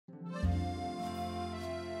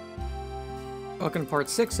Welcome to part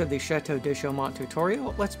 6 of the Chateau de Chaumont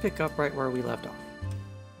tutorial. Let's pick up right where we left off.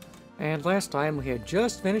 And last time we had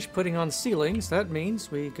just finished putting on the ceilings. That means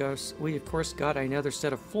we of course got another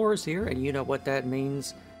set of floors here, and you know what that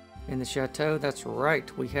means in the Chateau. That's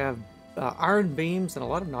right, we have iron beams and a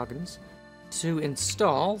lot of noggins to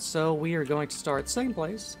install, so we are going to start same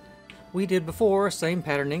place we did before, same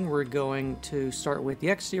patterning. We're going to start with the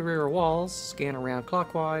exterior walls, scan around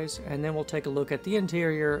clockwise, and then we'll take a look at the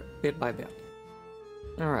interior bit by bit.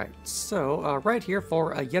 Alright, so right here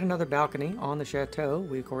for yet another balcony on the Chateau,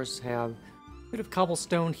 we of course have a bit of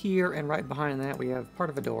cobblestone here, and right behind that we have part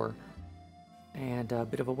of a door and a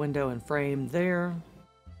bit of a window and frame there.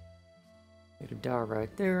 Bit of door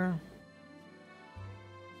right there.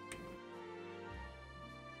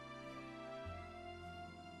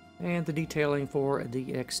 And the detailing for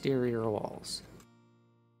the exterior walls.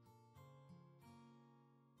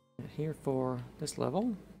 And here for this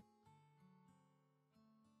level.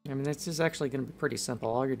 I mean, this is actually going to be pretty simple.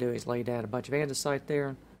 All you're doing is lay down a bunch of andesite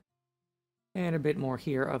there, and a bit more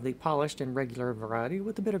here of the polished and regular variety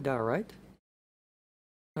with a bit of diorite.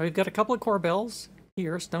 Now we've got a couple of corbels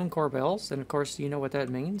here, stone corbels, and of course you know what that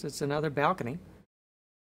means. It's another balcony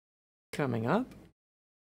coming up.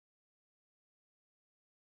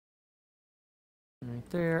 Right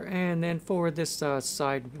there, and then for this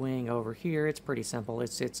side wing over here, it's pretty simple.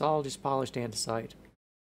 It's all just polished andesite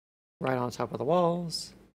right on top of the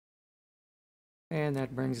walls. And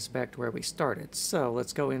that brings us back to where we started. So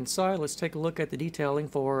let's go inside. Let's take a look at the detailing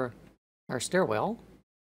for our stairwell.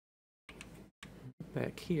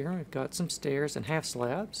 Back here, we've got some stairs and half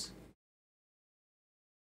slabs.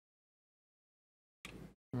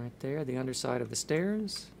 Right there, the underside of the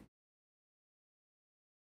stairs.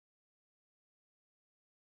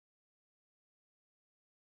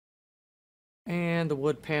 And the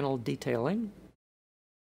wood panel detailing.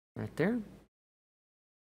 Right there.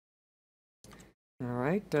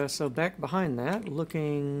 Alright, so back behind that,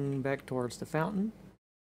 looking back towards the fountain.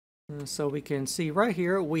 So we can see right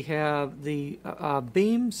here we have the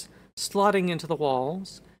beams slotting into the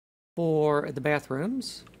walls for the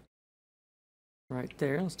bathrooms. Right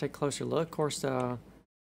there, let's take a closer look. Of course,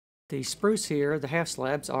 the spruce here, the half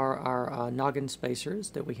slabs, are our noggin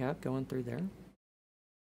spacers that we have going through there.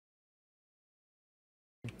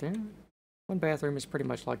 Right there. One bathroom is pretty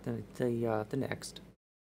much like the next.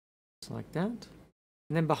 Just like that.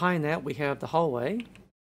 And then behind that we have the hallway.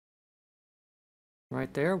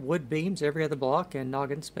 Right there, wood beams every other block and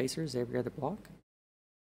noggin spacers every other block.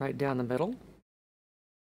 Right down the middle.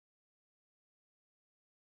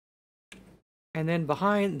 And then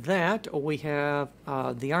behind that we have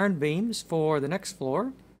the iron beams for the next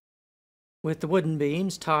floor, with the wooden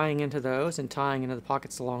beams tying into those and tying into the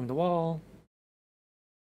pockets along the wall.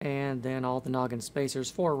 And then all the noggin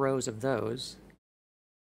spacers, 4 rows of those.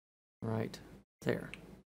 Right there.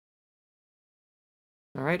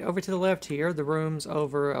 Alright, over to the left here, the rooms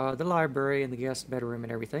over the library and the guest bedroom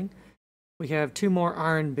and everything. We have 2 more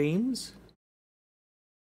iron beams,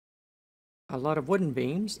 a lot of wooden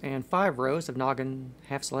beams, and 5 rows of noggin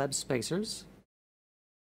half-slab spacers.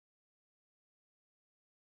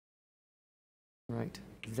 Right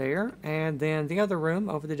there. And then the other room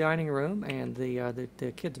over the dining room and the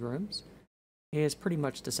kids' rooms is pretty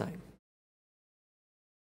much the same.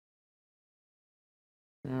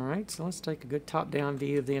 Alright, so let's take a good top-down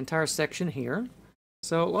view of the entire section here.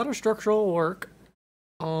 So a lot of structural work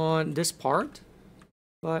on this part,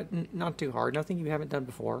 but not too hard, nothing you haven't done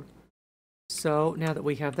before. So now that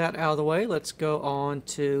we have that out of the way, let's go on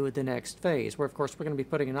to the next phase, where of course we're going to be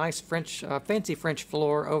putting a nice fancy French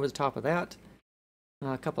floor over the top of that.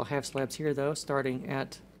 A couple of half slabs here though, starting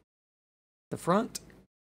at the front,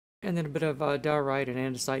 and then a bit of diorite and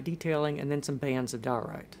andesite detailing, and then some bands of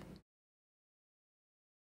diorite.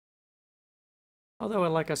 Although,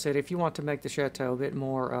 like I said, if you want to make the Chateau a bit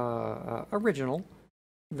more original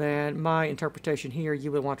than my interpretation here,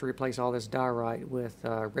 you would want to replace all this diorite with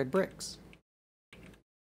red bricks.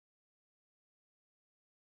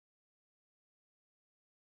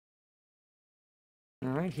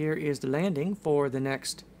 Alright, here is the landing for the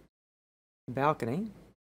next balcony.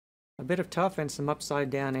 A bit of tuff and some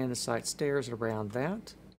upside down andesite stairs around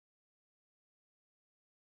that.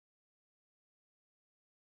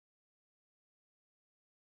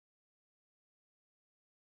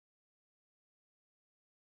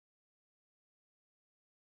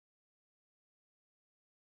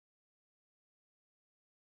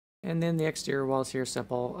 And then the exterior walls here,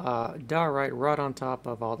 simple diorite right on top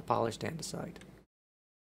of all the polished andesite.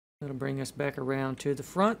 That'll bring us back around to the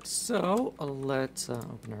front, so let's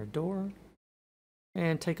open our door.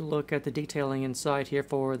 And take a look at the detailing inside here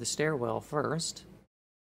for the stairwell first.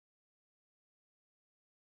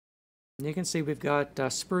 And you can see we've got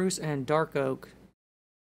spruce and dark oak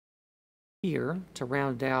here to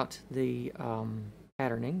round out the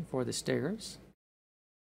patterning for the stairs.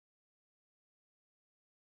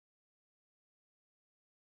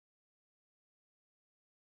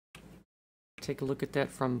 Take a look at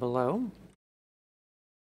that from below.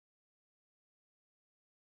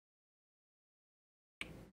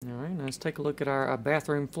 Alright, let's take a look at our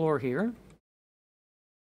bathroom floor here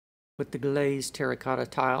with the glazed terracotta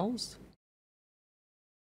tiles.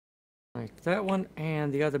 Like that one,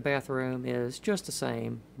 and the other bathroom is just the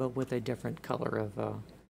same, but with a different color of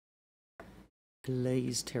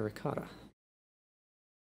glazed terracotta.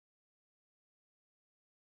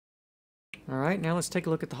 Alright, now let's take a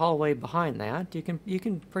look at the hallway behind that. You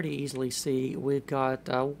can pretty easily see we've got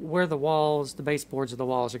where the walls, the baseboards of the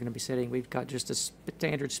walls are going to be sitting. We've got just a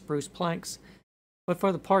standard spruce planks. But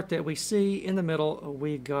for the part that we see in the middle,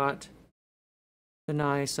 we've got the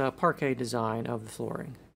nice parquet design of the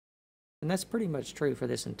flooring. And that's pretty much true for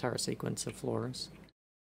this entire sequence of floors.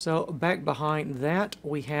 So back behind that,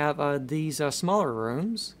 we have these smaller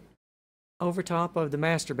rooms over top of the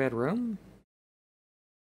master bedroom.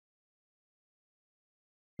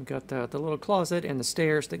 We've got the little closet and the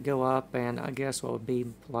stairs that go up, and I guess what would be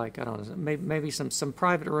like, I don't know, maybe some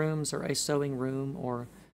private rooms or a sewing room or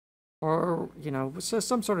you know,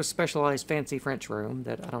 some sort of specialized fancy French room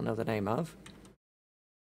that I don't know the name of.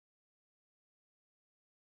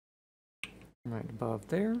 Right above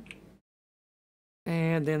there.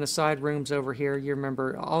 And then the side rooms over here, you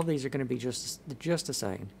remember all these are going to be just the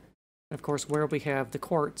same. Of course, where we have the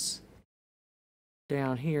quartz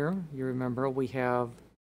down here, you remember we have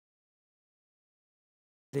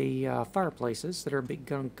the fireplaces that are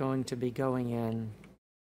going to be going in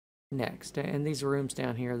next. And these rooms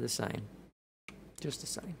down here are the same. Just the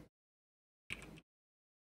same.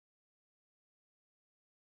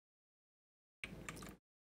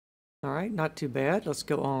 Alright, not too bad. Let's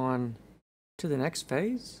go on to the next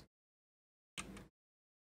phase.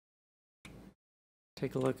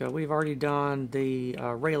 Take a look. We've already done the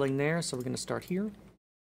railing there, so we're going to start here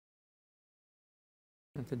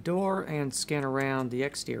at the door and scan around the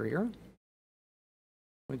exterior.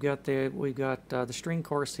 We've got the string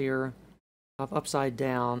course here of upside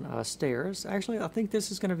down stairs. Actually, I think this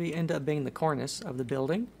is going to end up being the cornice of the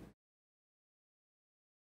building.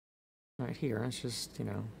 Right here, it's just, you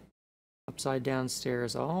know, upside down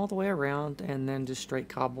stairs all the way around, and then just straight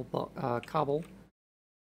cobble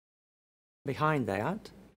behind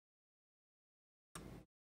that.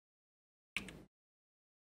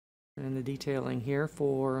 And the detailing here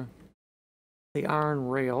for the iron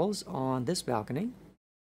rails on this balcony.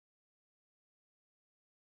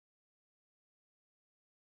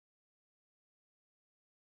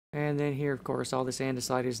 And then here, of course, all this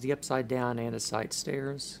andesite is the upside down andesite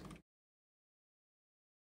stairs,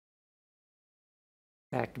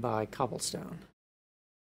 backed by cobblestone.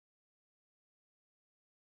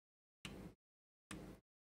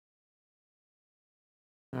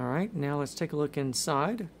 Alright, now let's take a look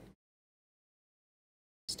inside.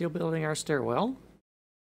 Still building our stairwell.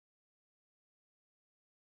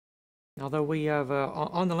 Although we have,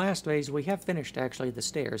 on the last phase, we have finished actually the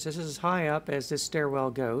stairs. This is as high up as this stairwell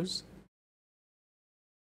goes.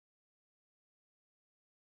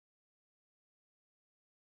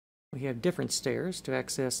 We have different stairs to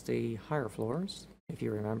access the higher floors, if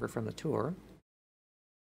you remember from the tour.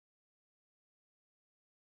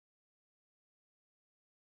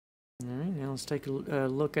 Alright, now let's take a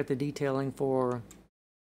look at the detailing for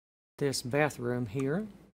this bathroom here.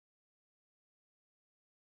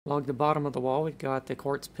 Along the bottom of the wall, we've got the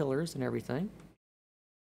quartz pillars and everything.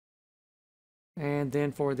 And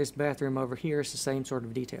then for this bathroom over here, it's the same sort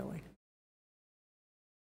of detailing.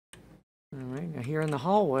 Alright, now here in the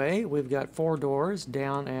hallway, we've got 4 doors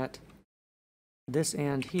down at this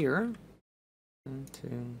end here. 1,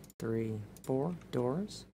 2, 3, 4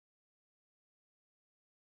 doors.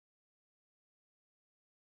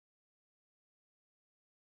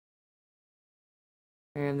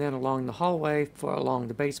 And then along the hallway, along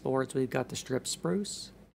the baseboards, we've got the strip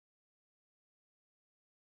spruce.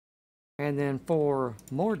 And then 4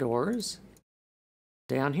 more doors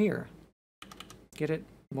down here. Get it?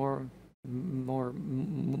 More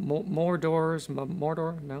doors? More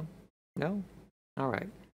door? No? No? Alright.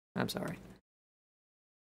 I'm sorry.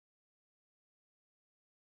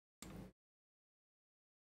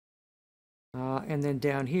 And then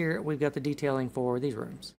down here, we've got the detailing for these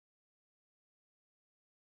rooms.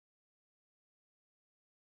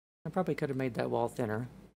 I probably could have made that wall thinner.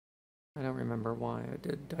 I don't remember why I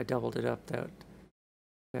did. I doubled it up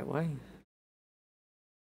that way.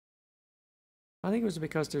 I think it was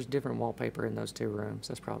because there's different wallpaper in those two rooms.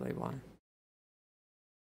 That's probably why.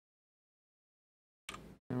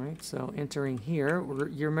 Alright, so entering here,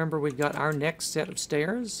 you remember we've got our next set of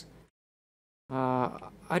stairs.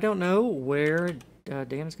 I don't know where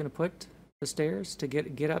Dan is going to put the stairs to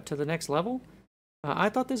get up to the next level. I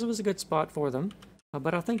thought this was a good spot for them,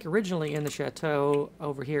 but I think originally in the chateau,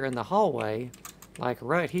 over here in the hallway, like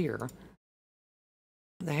right here,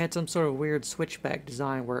 they had some sort of weird switchback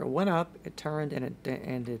design where it went up, it turned, and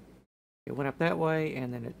it went up that way,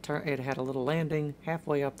 and then it had a little landing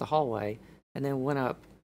halfway up the hallway, and then went up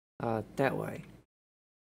that way.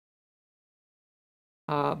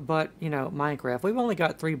 But, you know, Minecraft, we've only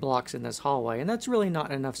got 3 blocks in this hallway, and that's really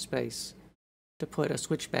not enough space to put a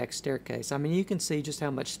switchback staircase. I mean, you can see just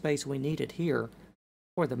how much space we needed here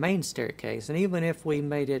for the main staircase, and even if we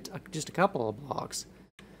made it just a couple of blocks,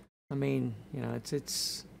 I mean, you know,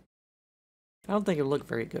 it's I don't think it would look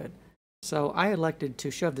very good. So I elected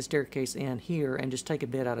to shove the staircase in here and just take a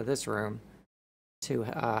bit out of this room to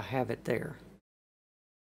have it there.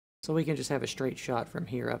 So we can just have a straight shot from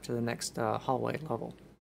here up to the next hallway level.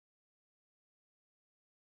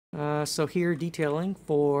 So here, detailing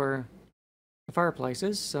for the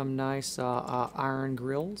fireplaces, some nice iron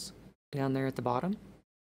grills down there at the bottom.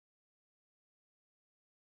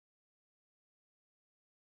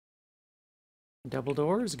 Double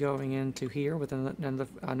doors going into here with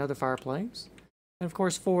another fireplace. And of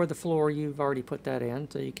course, for the floor, you've already put that in,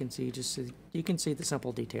 so you can see the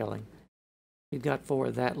simple detailing you've got for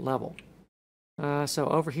that level. So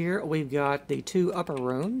over here, we've got the 2 upper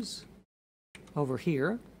rooms over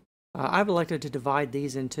here. I've elected to divide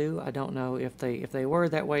these in 2. I don't know if they were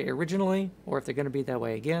that way originally or if they're going to be that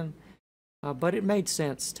way again, but it made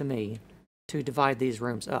sense to me to divide these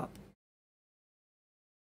rooms up.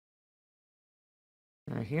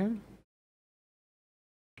 Right here.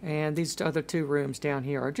 And these other 2 rooms down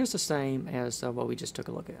here are just the same as what we just took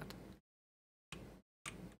a look at.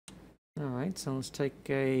 Alright, so let's take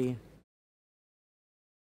a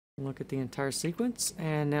look at the entire sequence,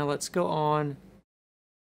 and now let's go on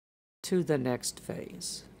to the next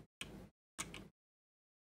phase.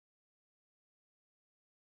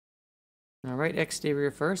 Alright,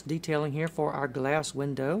 exterior first, detailing here for our glass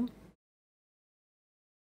window.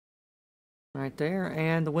 Right there,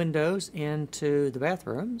 and the windows into the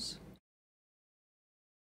bathrooms.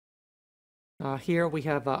 Here we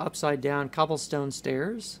have upside down cobblestone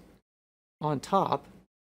stairs on top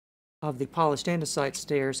of the polished andesite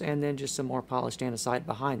stairs, and then just some more polished andesite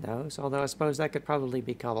behind those, although I suppose that could probably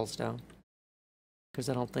be cobblestone, because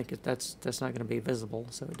I don't think that's not going to be visible,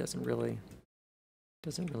 so it doesn't really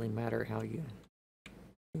matter how you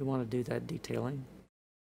want to do that detailing.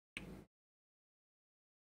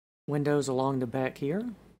 Windows along the back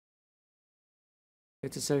here.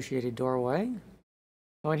 Its associated doorway.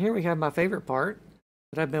 Oh, and here we have my favorite part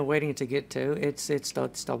that I've been waiting to get to. It's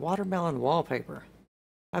the watermelon wallpaper.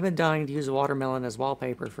 I've been dying to use a watermelon as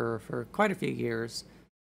wallpaper for quite a few years.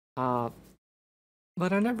 But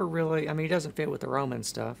I never really, I mean, it doesn't fit with the Roman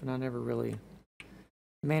stuff, and I never really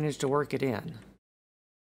managed to work it in.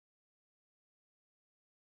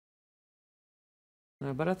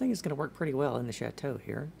 But I think it's going to work pretty well in the chateau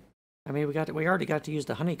here. I mean, we already got to use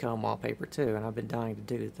the honeycomb wallpaper too, and I've been dying to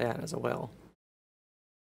do that as well.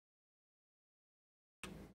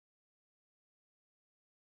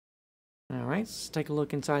 All right, let's take a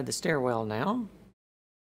look inside the stairwell now.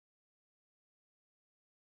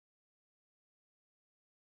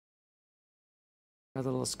 Another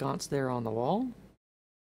little sconce there on the wall,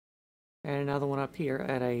 and another one up here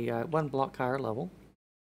at a 1 block higher level.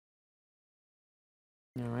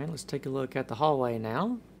 All right, let's take a look at the hallway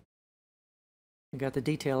now. We got the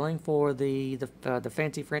detailing for the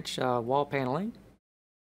fancy French wall paneling.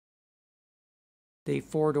 The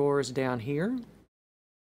 4 doors down here.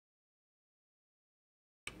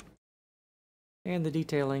 And the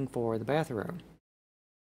detailing for the bathroom.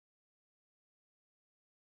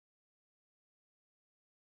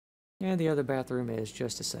 And the other bathroom is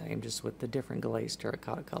just the same, just with the different glazed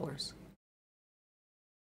terracotta colors.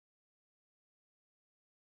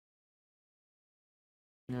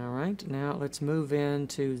 Alright, now let's move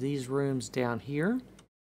into these rooms down here.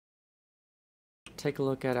 Take a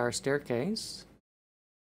look at our staircase.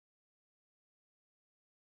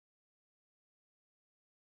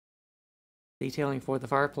 Detailing for the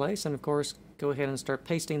fireplace, and of course, go ahead and start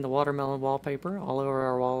pasting the watermelon wallpaper all over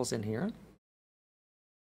our walls in here.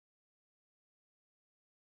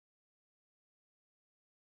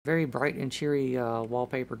 Very bright and cheery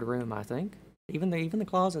wallpapered room, I think. Even the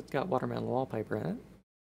closet's got watermelon wallpaper in it.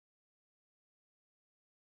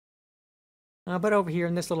 But over here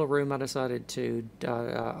in this little room, I decided to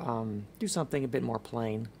do something a bit more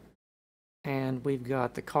plain. And we've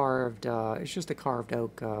got the carved, it's just a carved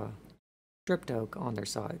oak, stripped oak on their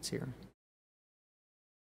sides here.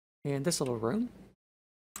 In this little room.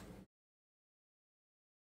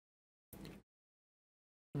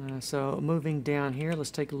 So moving down here,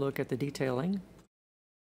 let's take a look at the detailing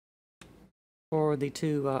for the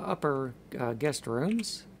two upper guest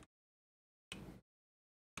rooms,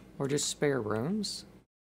 or just spare rooms,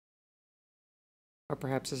 or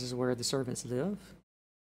perhaps this is where the servants live.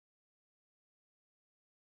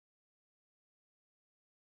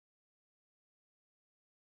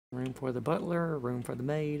 Room for the butler, a room for the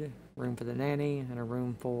maid, room for the nanny, and a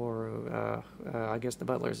room for, I guess, the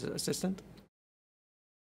butler's assistant.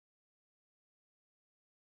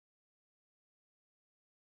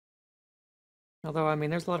 Although, I mean,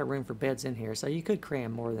 there's a lot of room for beds in here, so you could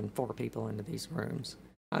cram more than 4 people into these rooms.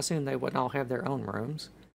 I assume they wouldn't all have their own rooms.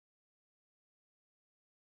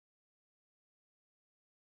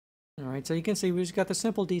 Alright, so you can see we've just got the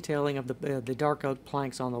simple detailing of the dark oak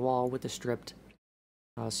planks on the wall with the stripped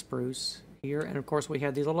spruce here. And of course we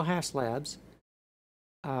had these little half slabs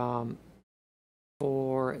for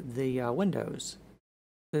the windows.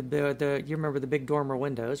 You remember the big dormer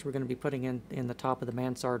windows we're going to be putting in the top of the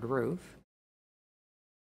mansard roof.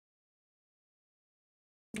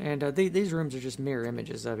 And these rooms are just mirror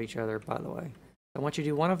images of each other, by the way. So once you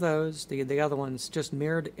do one of those, the other one's just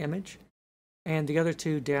mirrored image. And the other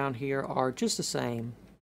two down here are just the same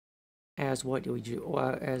as what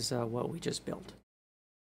we just built.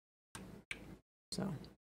 So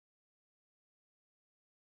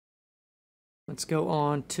let's go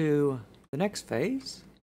on to the next phase.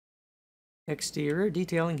 Exterior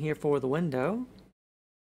detailing here for the window.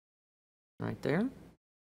 Right there.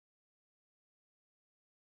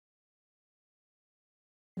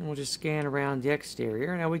 And we'll just scan around the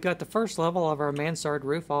exterior. Now we've got the first level of our mansard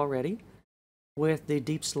roof already, with the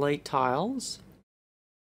deep slate tiles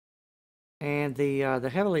and the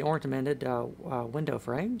heavily ornamented window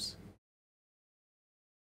frames.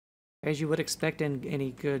 As you would expect in any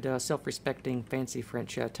good self-respecting fancy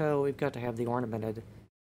French chateau, we've got to have the ornamented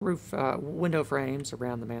roof window frames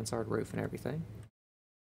around the mansard roof and everything.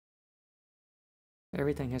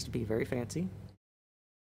 Everything has to be very fancy.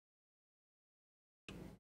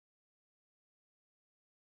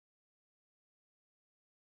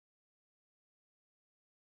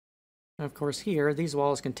 Of course, here, these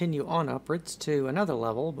walls continue on upwards to another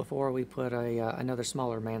level before we put another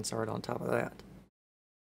smaller mansard on top of that.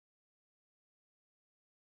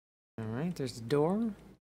 Alright, there's the door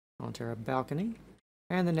onto our balcony,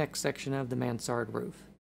 and the next section of the mansard roof.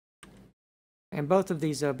 And both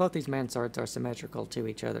these mansards are symmetrical to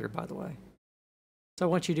each other, by the way. So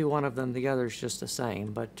once you do one of them, the other's just the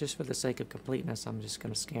same, but just for the sake of completeness, I'm just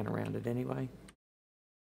going to scan around it anyway.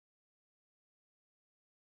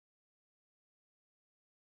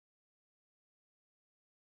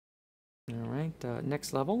 Alright,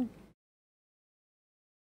 next level.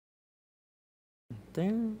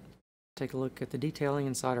 There. Take a look at the detailing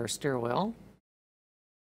inside our stairwell.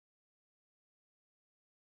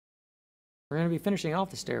 We're going to be finishing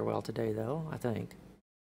off the stairwell today, though, I think.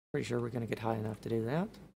 Pretty sure we're going to get high enough to do that.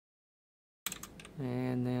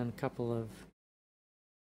 And then a couple of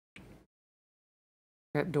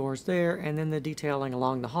trap doors there, and then the detailing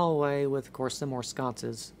along the hallway with, of course, some more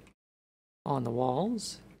sconces on the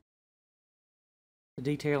walls. The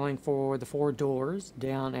detailing for the 4 doors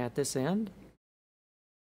down at this end.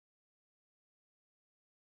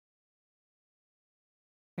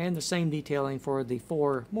 And the same detailing for the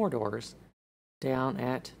 4 more doors down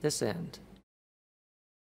at this end.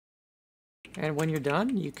 And when you're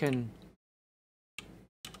done, you can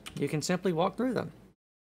simply walk through them.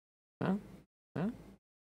 Huh? Huh?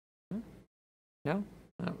 Huh? No?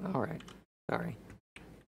 Oh, all right. Sorry.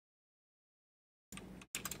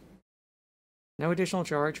 No additional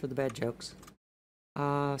charge for the bad jokes.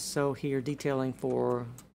 So here, detailing for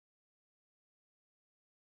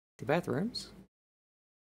the bathrooms.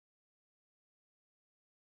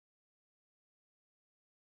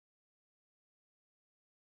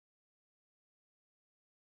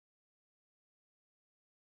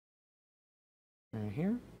 Right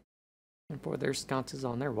here. And for their sconces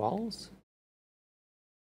on their walls.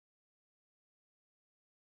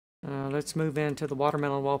 Let's move into the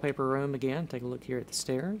watermelon wallpaper room again. Take a look here at the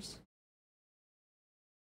stairs.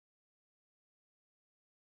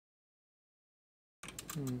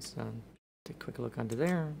 And so, take a quick look under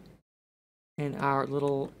there. In our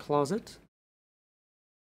little closet.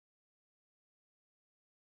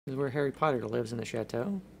 This is where Harry Potter lives in the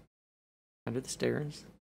chateau. Under the stairs.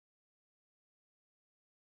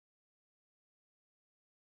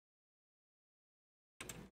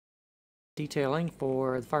 Detailing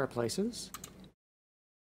for the fireplaces.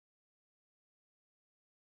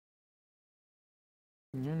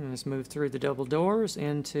 And let's move through the double doors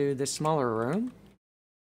into this smaller room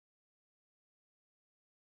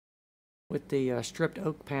with the stripped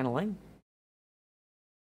oak paneling.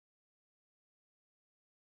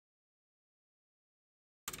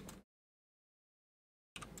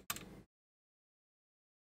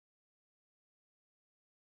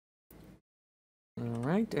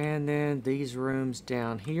 Alright, and then these rooms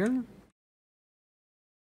down here.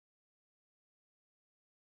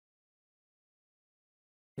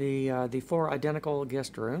 The four identical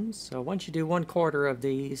guest rooms. So once you do 1/4 of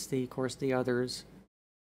these, of course the others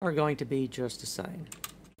are going to be just the same.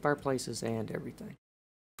 Fireplaces and everything.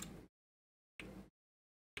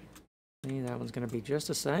 See, that one's going to be just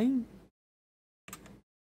the same.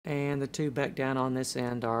 And the two back down on this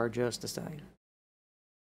end are just the same.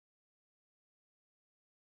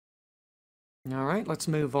 Alright, let's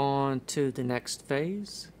move on to the next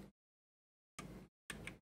phase.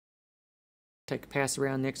 Take a pass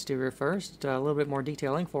around the exterior first. A little bit more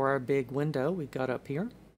detailing for our big window we've got up here.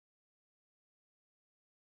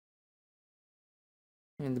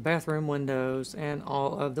 And the bathroom windows and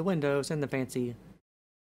all of the windows and the fancy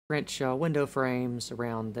French window frames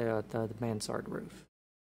around the mansard roof.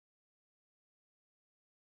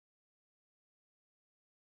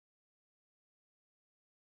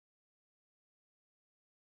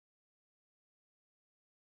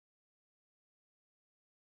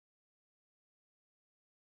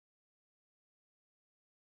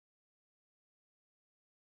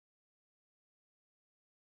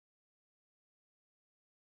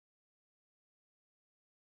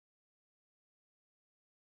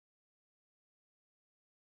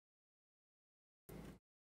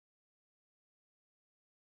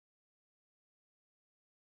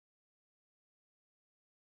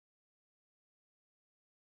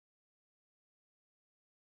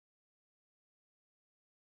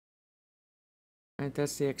 Right,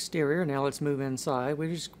 that's the exterior. Now let's move inside.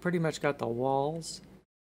 We just pretty much got the walls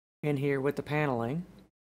in here with the paneling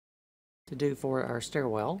to do for our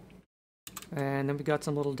stairwell. And then we got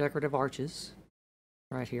some little decorative arches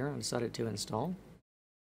right here. I decided to install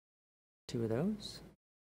 2 of those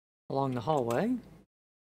along the hallway.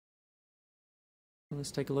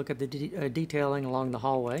 Let's take a look at the detailing along the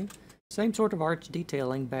hallway. Same sort of arch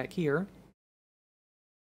detailing back here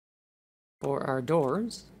for our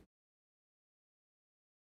doors.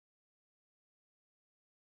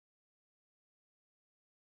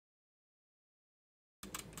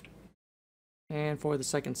 And for the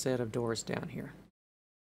second set of doors down here.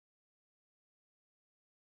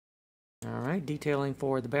 Alright, detailing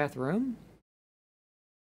for the bathroom.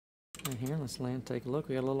 Right here, let's take a look.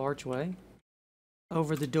 We got a little archway.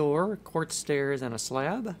 Over the door, quartz stairs and a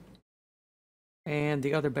slab. And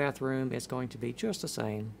the other bathroom is going to be just the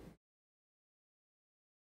same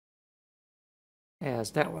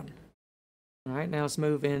as that one. Alright, now let's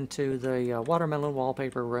move into the watermelon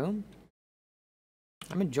wallpaper room.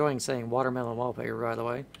 I'm enjoying saying watermelon wallpaper, by the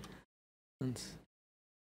way. And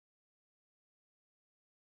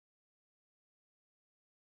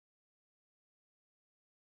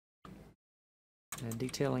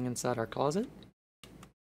detailing inside our closet.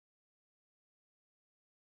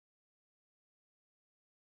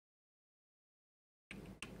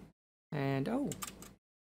 And oh,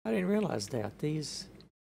 I didn't realize that these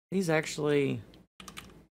actually,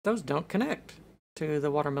 those don't connect to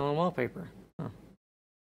the watermelon wallpaper. Huh.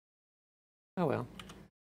 Oh well,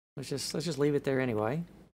 let's just leave it there anyway.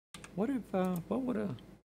 What if what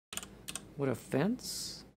would a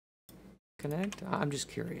fence connect? I'm just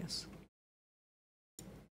curious.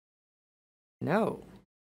 No.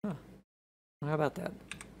 Huh. How about that?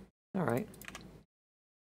 All right.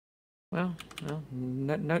 Well,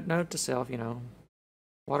 note to self, you know,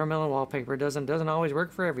 watermelon wallpaper doesn't always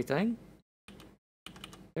work for everything.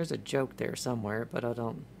 There's a joke there somewhere, but I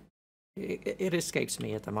don't. It escapes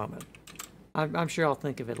me at the moment. I'm sure I'll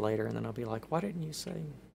think of it later, and then I'll be like, why didn't you say,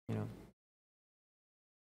 you know?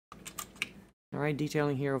 All right,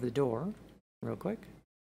 detailing here over the door, real quick.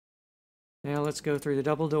 Now let's go through the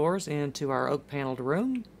double doors into our oak paneled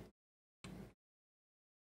room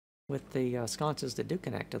with the sconces that do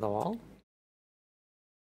connect to the wall.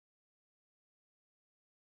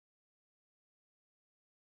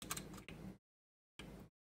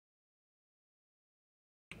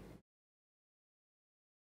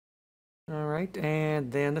 All right,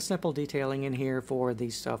 and then the simple detailing in here for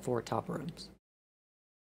these 4 top rooms.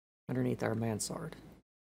 underneath our mansard.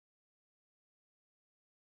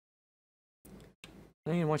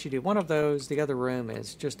 And once you do one of those, the other room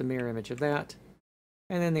is just a mirror image of that.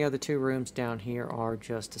 And then the other two rooms down here are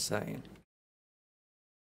just the same.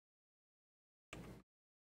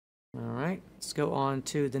 Alright, let's go on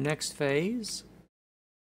to the next phase.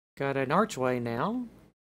 Got an archway now.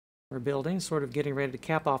 We're building, sort of getting ready to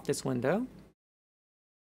cap off this window.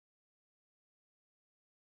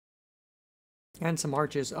 And some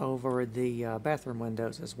arches over the bathroom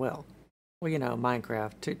windows as well. Well, you know,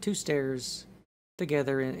 Minecraft. Two stairs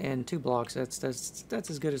together in 2 blocks. That's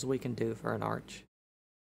as good as we can do for an arch.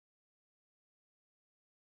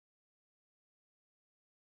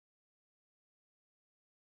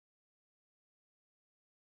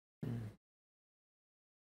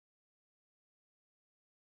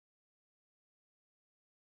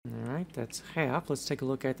 Alright, that's half. Let's take a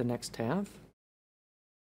look at the next half.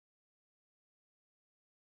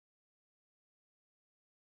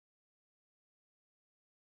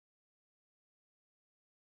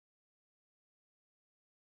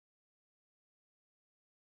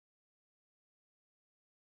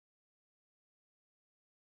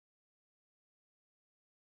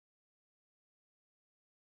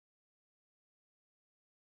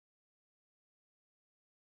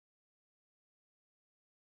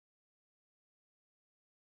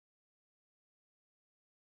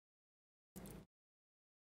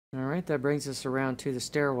 Alright, that brings us around to the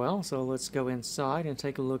stairwell, so let's go inside and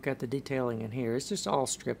take a look at the detailing in here. It's just all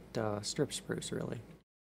strip spruce, really.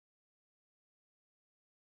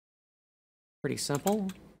 Pretty simple.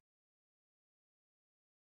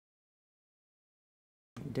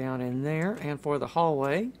 Down in there, and for the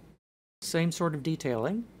hallway, same sort of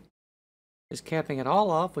detailing. Just capping it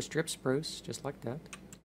all off with strip spruce, just like that.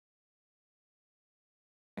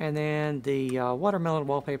 And then the watermelon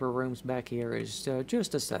wallpaper rooms back here is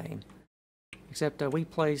just the same, except we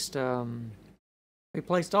placed all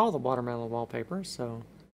the watermelon wallpaper, so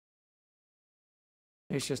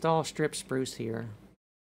it's just all strip spruce here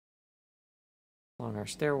along our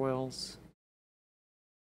stairwells.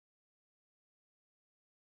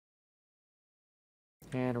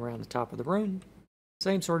 And around the top of the room.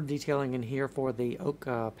 Same sort of detailing in here for the oak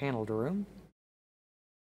paneled room.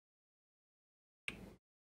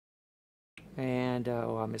 And,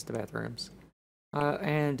 oh, I missed the bathrooms.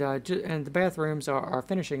 And the bathrooms are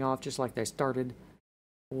finishing off just like they started,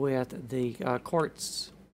 with the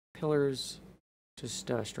quartz pillars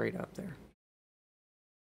just straight up there.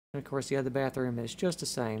 And of course the other bathroom is just the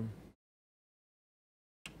same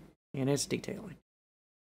in its detailing.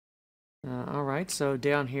 Alright, so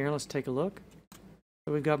down here, let's take a look.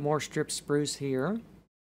 So we've got more strip spruce here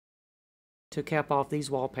to cap off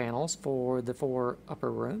these wall panels for the 4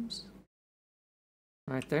 upper rooms.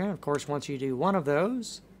 Right there. Of course, once you do one of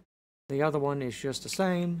those, the other one is just the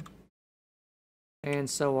same. And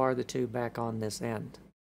so are the 2 back on this end.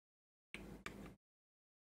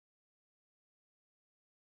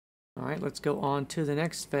 Alright, let's go on to the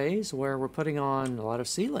next phase where we're putting on a lot of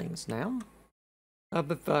ceilings now.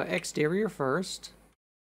 But exterior first.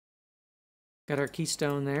 Got our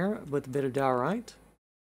keystone there with a bit of diorite.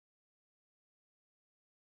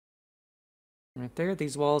 Right there,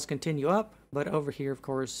 these walls continue up, but over here, of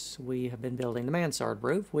course, we have been building the mansard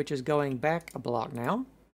roof, which is going back a block now.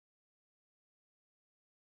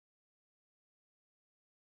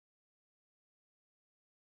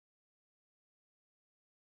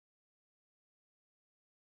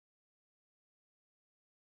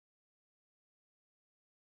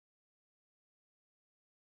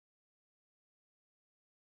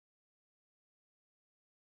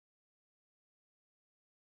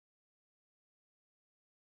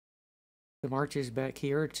 The march is back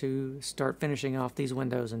here to start finishing off these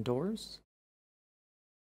windows and doors.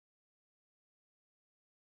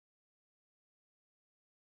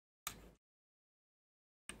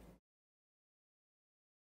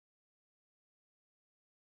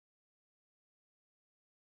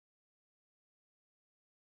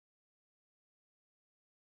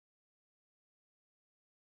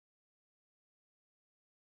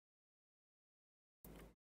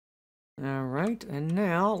 Alright, and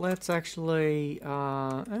now let's actually,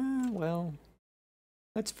 well,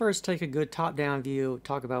 let's first take a good top-down view,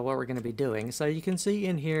 talk about what we're going to be doing. So you can see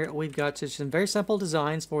in here, we've got just some very simple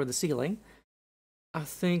designs for the ceiling. I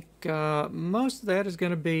think most of that is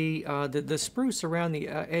going to be the spruce around the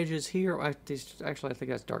edges here. Actually, I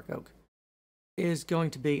think that's dark oak. Is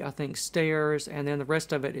going to be, I think, stairs, and then the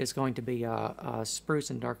rest of it is going to be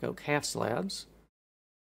spruce and dark oak half slabs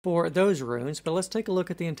for those rooms. But let's take a look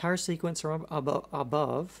at the entire sequence from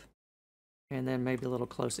above, and then maybe a little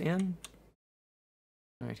close in.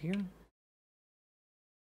 Right here.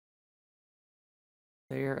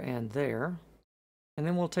 There and there. And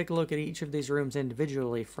then we'll take a look at each of these rooms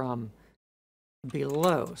individually from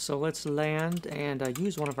below. So let's land and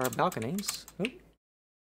use one of our balconies. Oop.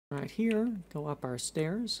 Right here, go up our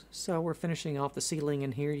stairs. So we're finishing off the ceiling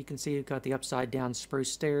in here. You can see we've got the upside down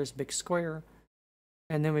spruce stairs, big square.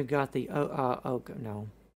 And then we've got the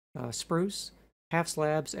spruce half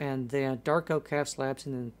slabs, and then dark oak half slabs,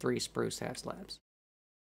 and then 3 spruce half slabs.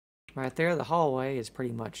 Right there, the hallway is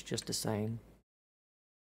pretty much just the same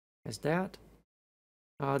as that.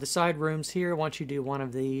 The side rooms here, once you do one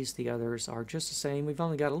of these, the others are just the same. We've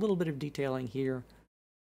only got a little bit of detailing here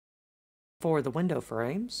for the window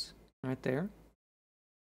frames, right there.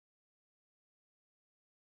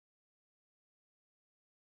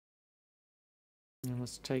 And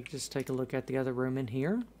let's just take a look at the other room in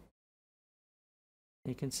here.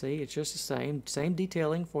 You can see it's just the same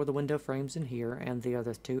detailing for the window frames in here and the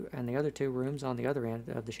other two rooms on the other end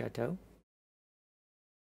of the chateau.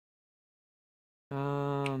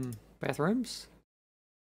 Bathrooms,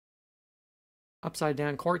 upside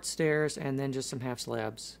down quartz stairs, and then just some half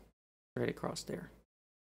slabs right across there.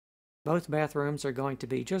 Both bathrooms are going to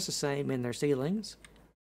be just the same in their ceilings.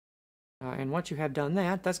 And once you have done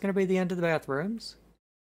that, that's going to be the end of the bathrooms.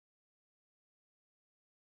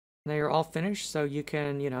 They are all finished, so you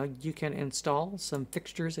can, you can install some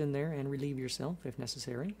fixtures in there and relieve yourself if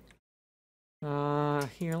necessary.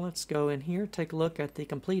 Here, let's go in here, take a look at the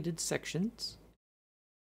completed sections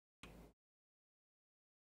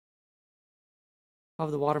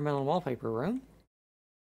of the watermelon wallpaper room.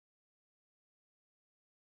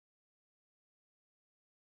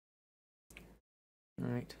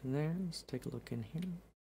 Right there, let's take a look in here.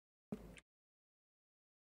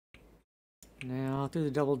 Now through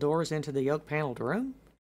the double doors into the oak paneled room.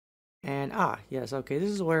 And yes, okay, this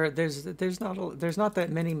is where there's not that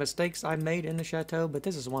many mistakes I made in the chateau, but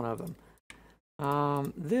this is one of them.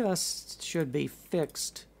 This should be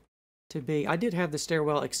fixed to be, I did have the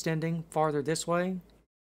stairwell extending farther this way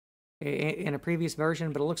in a previous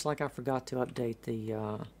version, but it looks like I forgot to update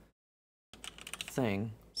the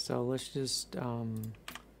thing. So let's just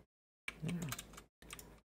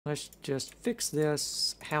let's fix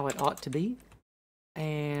this how it ought to be.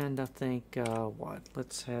 And I think,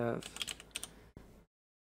 let's have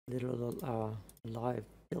little live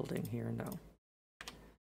building here, no.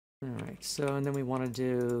 Alright, so, and then we want to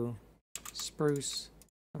do spruce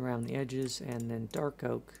around the edges, and then dark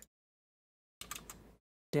oak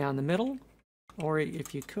down the middle. Or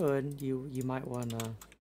if you could, you might want to,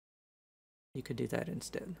 you could do that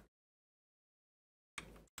instead.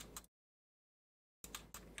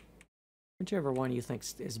 Whichever one you think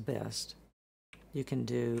is best. You can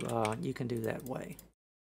do that way.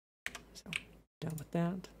 So, done with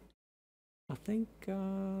that. I think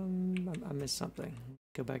I missed something.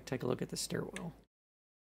 Go back, take a look at the stairwell.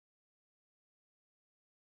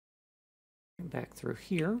 Back through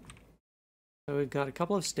here. So we've got a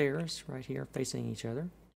couple of stairs right here facing each other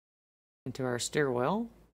into our stairwell,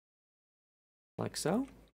 like so.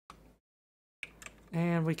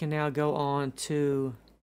 And we can now go on to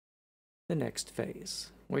the next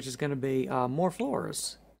phase, which is going to be more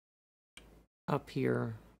floors up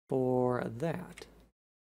here for that.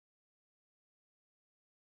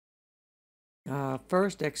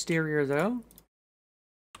 First, exterior though.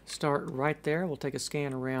 Start right there. We'll take a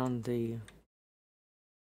scan around the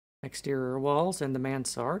exterior walls and the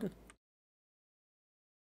mansard.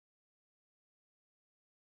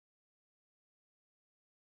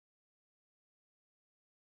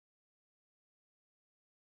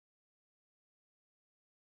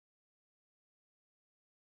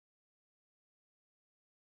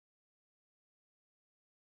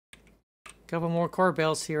 Couple more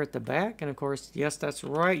corbels here at the back, and of course, yes, that's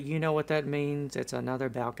right. You know what that means. It's another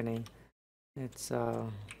balcony. It's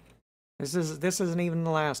this isn't even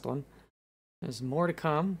the last one. There's more to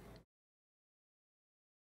come.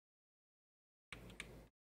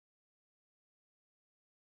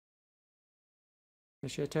 The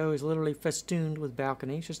chateau is literally festooned with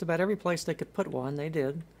balconies. Just about every place they could put one, they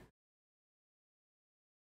did.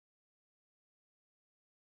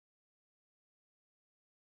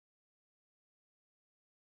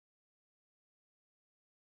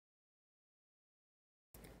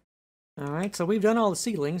 Alright, so we've done all the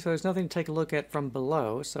ceilings, so there's nothing to take a look at from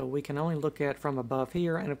below, so we can only look at from above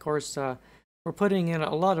here, and of course we're putting in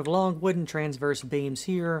a lot of long wooden transverse beams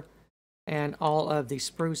here, and all of the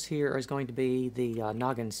spruce here is going to be the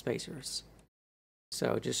noggin spacers.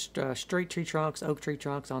 So just straight tree trunks, oak tree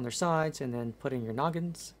trunks on their sides, and then put in your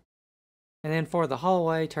noggins. And then for the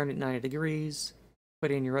hallway, turn it 90 degrees,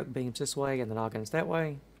 Put in your up beams this way and the noggins that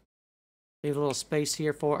way. Leave a little space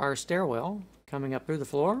here for our stairwell coming up through the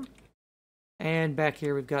floor. And back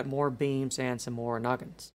here we've got more beams and some more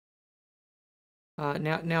noggins.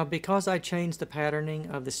 Now because I changed the patterning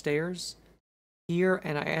of the stairs here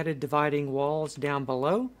and I added dividing walls down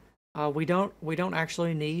below, we don't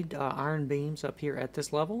actually need iron beams up here at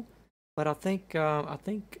this level. But I think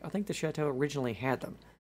the Chateau originally had them.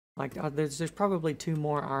 Like there's probably 2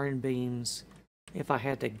 more iron beams, if I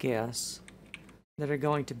had to guess, that are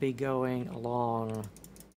going to be going along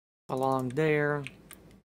there,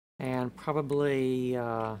 and probably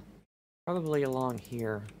along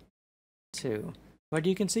here too. But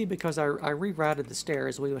you can see because I rerouted the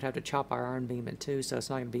stairs, we would have to chop our iron beam in 2, so it's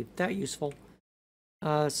not going to be that useful.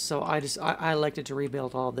 So I elected to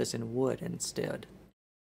rebuild all of this in wood instead.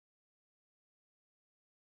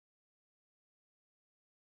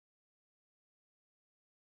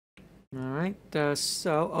 Alright,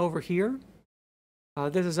 so over here,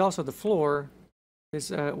 this is also the floor.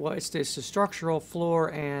 Well, it's the structural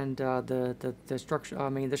floor and the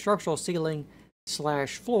structural ceiling /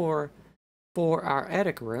 floor for our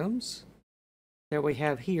attic rooms that we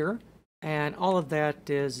have here, and all of that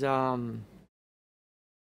is I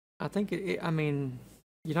think I mean,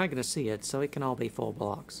 you're not going to see it, so it can all be full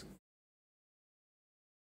blocks.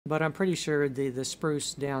 But I'm pretty sure the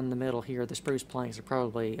spruce down the middle here, the spruce planks, are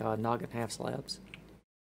probably noggin half slabs.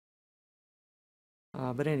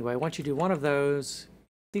 But anyway, once you do one of those,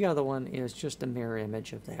 the other one is just a mirror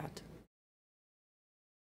image of that.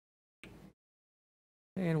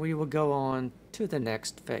 And we will go on to the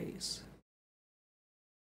next phase.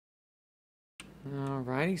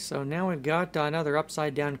 Alrighty, so now we've got another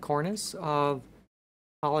upside down cornice of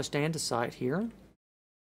polished andesite here,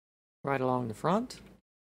 right along the front.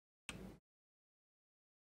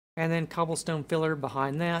 And then cobblestone filler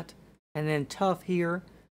behind that, and then tuff here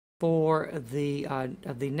for the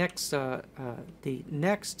next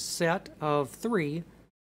set of 3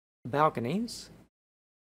 balconies.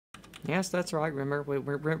 Yes, that's right.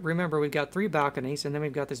 Remember, we've got 3 balconies, and then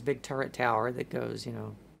we've got this big turret tower that goes, you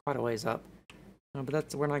know, quite a ways up.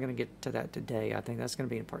 But we're not going to get to that today. I think that's going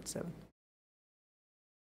to be in part 7.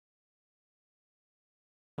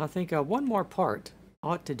 I think one more part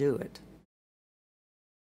ought to do it.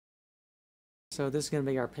 So this is going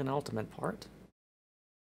to be our penultimate part.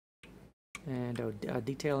 And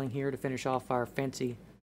detailing here to finish off our fancy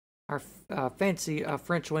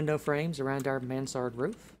French window frames around our mansard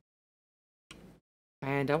roof.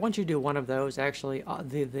 And once you do one of those, actually,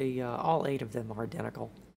 all 8 of them are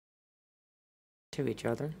identical to each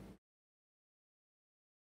other.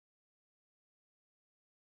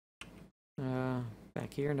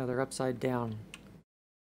 Back here, another upside down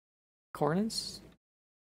cornice.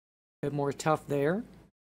 A bit more tuff there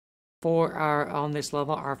for our, on this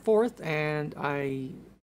level, our 4th, and I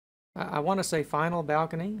want to say final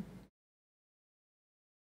balcony.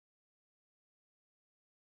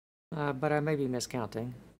 But I may be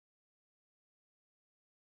miscounting.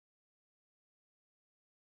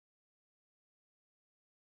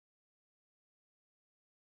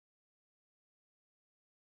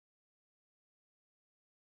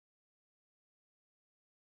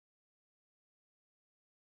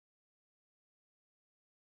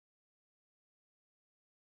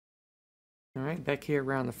 Alright, back here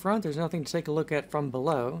around the front, there's nothing to take a look at from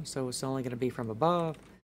below, so it's only going to be from above.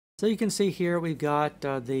 So you can see here we've got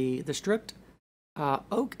the stripped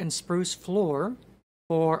oak and spruce floor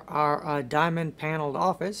for our diamond paneled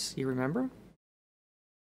office, you remember?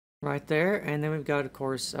 Right there, and then we've got, of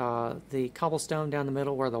course, the cobblestone down the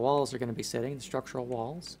middle where the walls are going to be sitting, the structural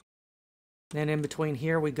walls. Then in between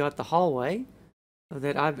here we've got the hallway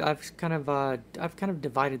that I've kind of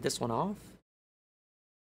divided this one off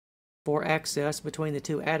for access between the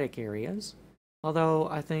 2 attic areas. Although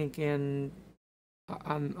I think I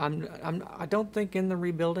don't think in the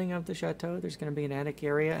rebuilding of the chateau there's going to be an attic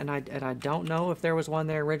area, and I don't know if there was one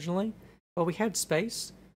there originally. But we had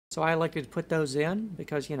space, so I elected to put those in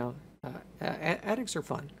because, you know, attics are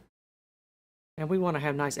fun, and we want to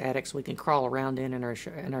have nice attics we can crawl around in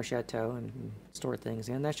our chateau and store things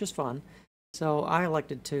in. That's just fun. So I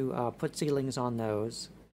elected to put ceilings on those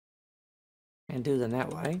and do them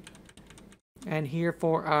that way. And here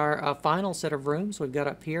for our final set of rooms, we've got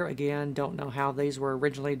up here, again, don't know how these were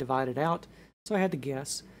originally divided out, so I had to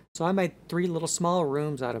guess. So I made 3 little small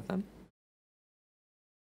rooms out of them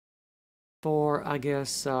for, I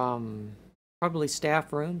guess, probably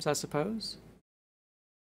staff rooms, I suppose.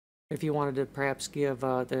 If you wanted to perhaps give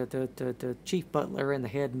the chief butler and the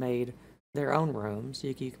head maid their own rooms,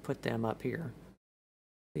 you could put them up here.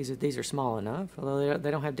 These are small enough, although they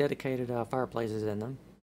don't have dedicated fireplaces in them.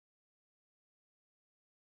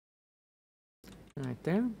 Right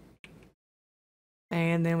there.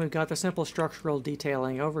 And then we've got the simple structural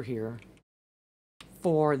detailing over here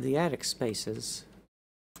for the attic spaces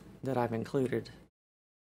that I've included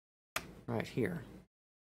right here.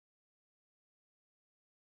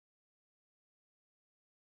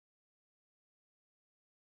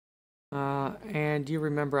 And you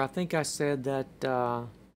remember, I think I said that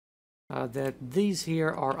that these here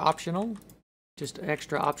are optional, just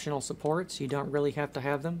extra optional supports. You don't really have to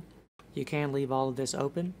have them. You can leave all of this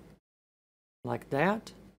open like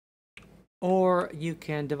that, or you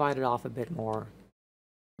can divide it off a bit more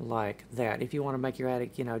like that. If you want to make your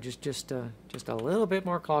attic, you know, just a little bit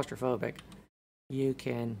more claustrophobic, you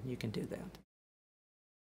can do that.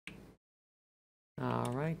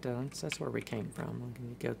 All right, that's where we came from. I'm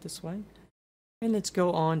going to go this way, and let's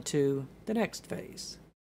go on to the next phase.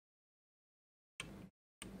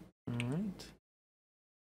 All right,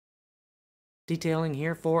 detailing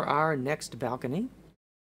here for our next balcony.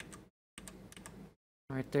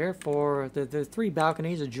 Right there for the three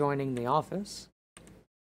balconies adjoining the office.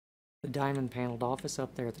 The diamond paneled office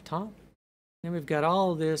up there at the top. Then we've got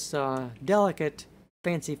all this delicate,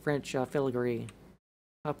 fancy French filigree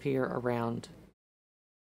up here around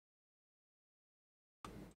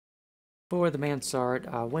for the mansard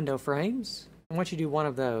window frames. And once you do one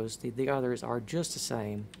of those, the others are just the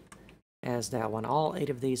same as that one. All 8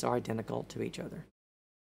 of these are identical to each other.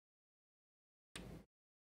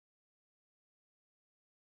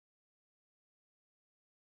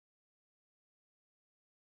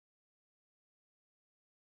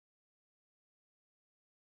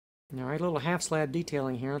 All right, a little half slab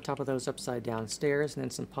detailing here on top of those upside down stairs, and then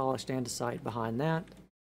some polished andesite behind that.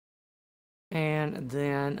 And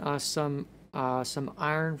then some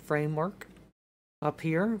iron framework up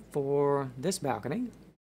here for this balcony.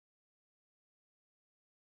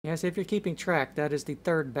 Yes, if you're keeping track, that is the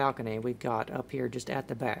 3rd balcony we've got up here just at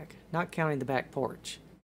the back, not counting the back porch.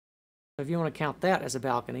 So if you want to count that as a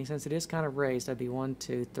balcony, since it is kind of raised, that'd be 1,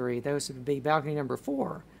 2, 3. Those would be balcony number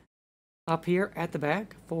 4. Up here at the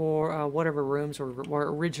back for whatever rooms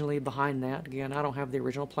were originally behind that. Again, I don't have the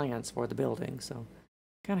original plans for the building, so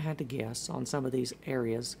kind of had to guess on some of these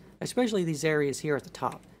areas, especially these areas here at the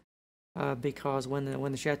top, because when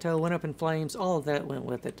the chateau went up in flames, all of that went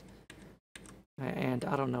with it, and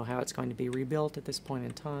I don't know how it's going to be rebuilt at this point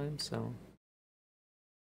in time. So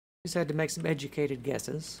just had to make some educated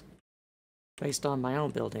guesses based on my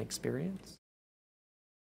own building experience.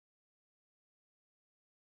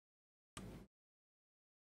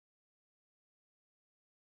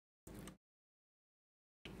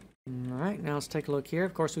 Alright, now let's take a look here.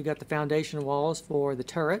 Of course, we've got the foundation walls for the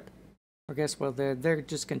turret. I guess, well, they're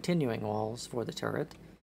just continuing walls for the turret.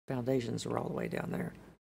 Foundations are all the way down there.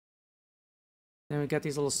 Then we've got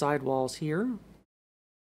these little side walls here.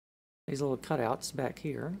 These little cutouts back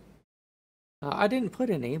here. I didn't put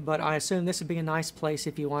any, but I assume this would be a nice place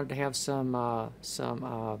if you wanted to have some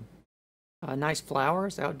nice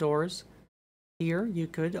flowers outdoors. Here, you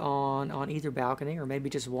could on either balcony, or maybe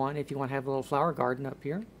just one if you want to have a little flower garden up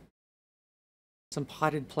here. Some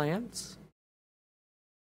potted plants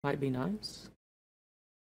might be nice.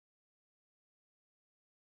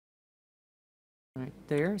 Right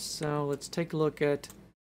there. So let's take a look at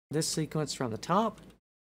this sequence from the top.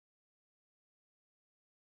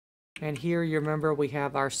 And here, you remember, we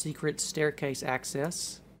have our secret staircase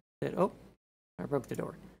access. Oh, I broke the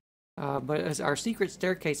door. But as our secret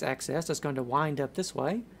staircase access is going to wind up this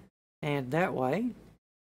way and that way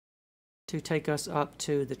to take us up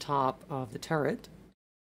to the top of the turret.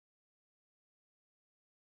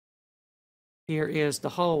 Here is the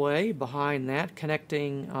hallway behind that,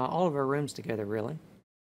 connecting all of our rooms together, really.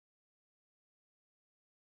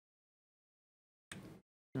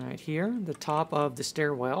 Right here, the top of the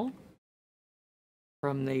stairwell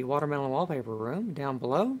from the watermelon wallpaper room down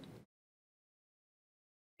below.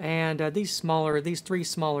 And these 3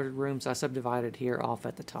 smaller rooms I subdivided here off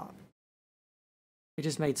at the top. It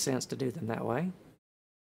just made sense to do them that way.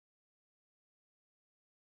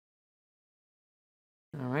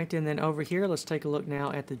 All right, and then over here, let's take a look now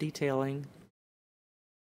at the detailing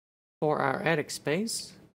for our attic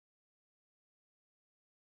space.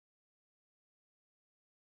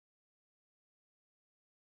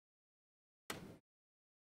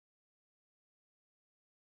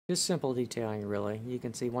 Just simple detailing, really. You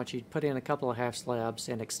can see once you put in a couple of half slabs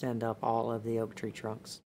and extend up all of the oak tree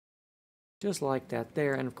trunks. Just like that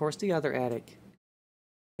there. And of course, the other attic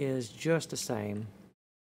is just the same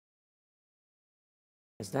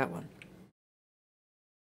as that one.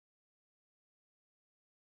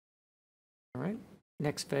 All right,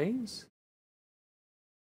 next phase.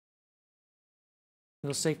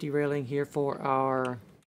 Little safety railing here for our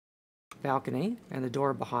balcony and the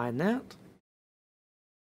door behind that.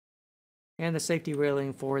 And the safety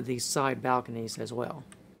railing for the side balconies as well.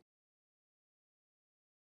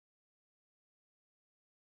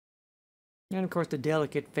 And of course the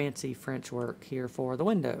delicate fancy French work here for the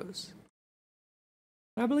windows.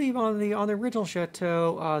 I believe on the original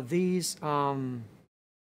chateau, these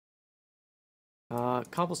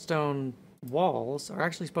cobblestone walls are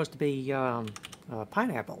actually supposed to be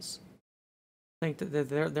pineapples. I think that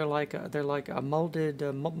they're like a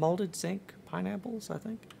molded zinc pineapples, I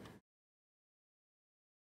think.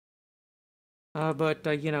 But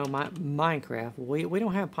you know, Minecraft, we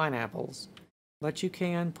don't have pineapples, but you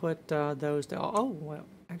can put those. Oh well,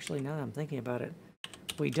 actually, now that I'm thinking about it,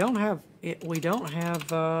 we don't have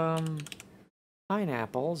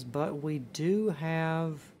pineapples, but we do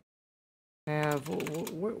have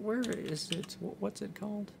where is it? What's it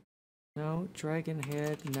called? No, dragon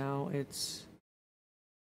head. No, it's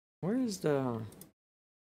where is the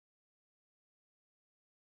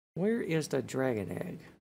dragon egg?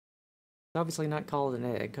 It's obviously not called an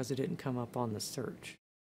egg because it didn't come up on the search.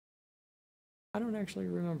 I don't actually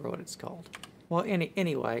remember what it's called. Well,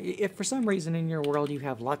 anyway, if for some reason in your world you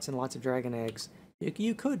have lots and lots of dragon eggs,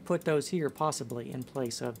 you could put those here possibly in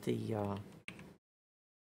place of the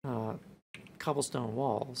cobblestone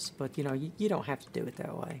walls. But you know, you don't have to do it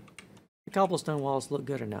that way. The cobblestone walls look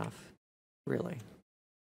good enough, really.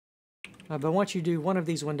 But once you do one of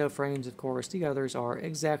these window frames, of course, the others are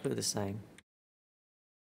exactly the same.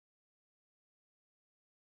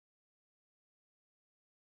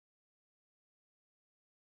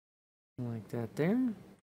 Like that there.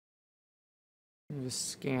 And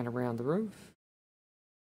just scan around the roof.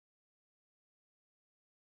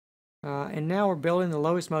 And now we're building the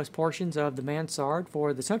lowest most portions of the mansard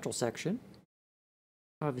for the central section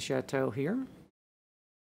of the chateau here.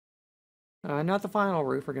 Not the final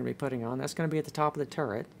roof we're going to be putting on. That's going to be at the top of the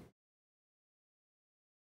turret.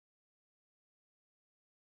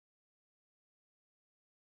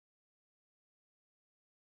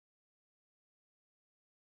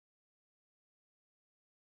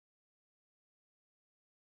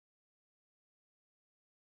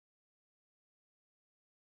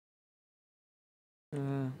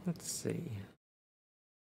 Let's see.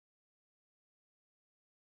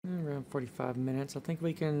 Around 45 minutes. I think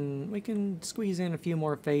we can squeeze in a few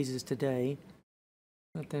more phases today.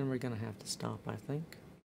 But then we're going to have to stop, I think.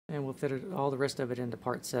 And we'll fit all the rest of it into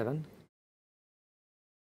part 7.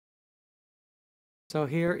 So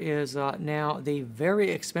here is now the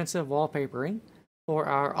very expensive wallpapering. For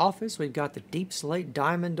our office, we've got the deep slate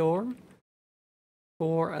diamond door.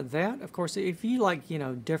 For that, of course, if you like, you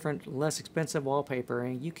know, different, less expensive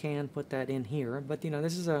wallpapering, you can put that in here. But, you know,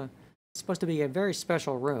 this is supposed to be a very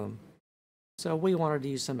special room. So we wanted to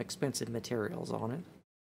use some expensive materials on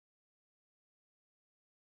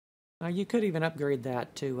it. You could even upgrade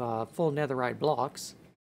that to full netherite blocks,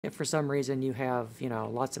 if for some reason you have, you know,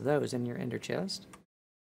 lots of those in your ender chest.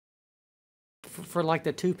 For like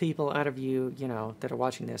the 2 people out of you, you know, that are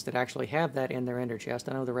watching this that actually have that in their ender chest.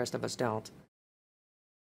 I know the rest of us don't.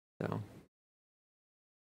 So.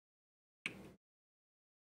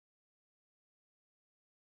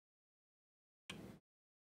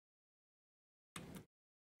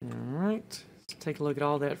 Alright, let's take a look at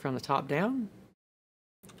all that from the top down.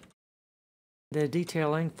 The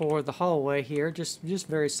detailing for the hallway here, just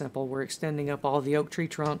very simple. We're extending up all the oak tree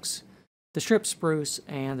trunks, the strip spruce,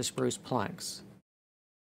 and the spruce planks.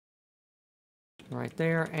 Right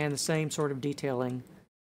there, and the same sort of detailing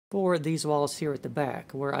for these walls here at the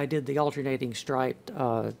back, where I did the alternating striped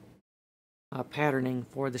patterning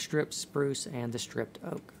for the stripped spruce and the stripped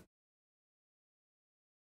oak.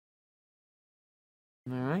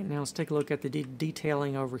 Alright, now let's take a look at the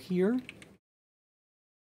detailing over here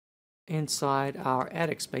inside our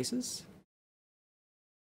attic spaces.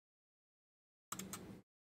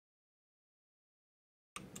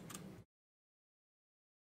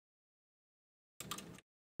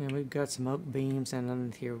 And we've got some oak beams, and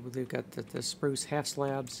then here we've got the spruce half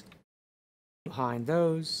slabs behind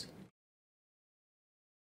those.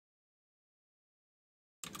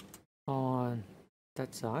 On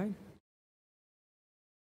that side.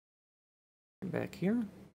 Back here.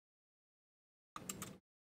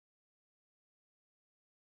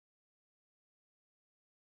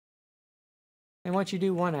 And once you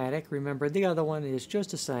do one attic, remember the other one is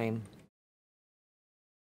just the same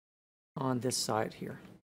on this side here.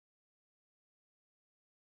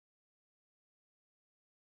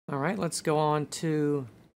 All right, let's go on to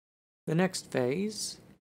the next phase.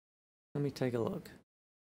 Let me take a look.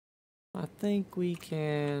 I think we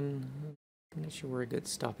can... I'm not sure where a good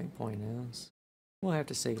stopping point is. We'll have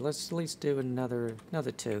to see. Let's at least do another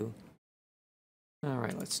 2.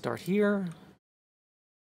 Alright, let's start here.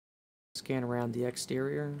 Scan around the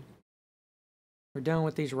exterior. We're done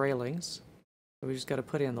with these railings. So we just got to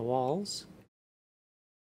put in the walls.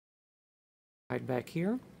 Right back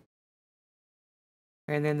here.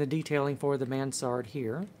 And then the detailing for the mansard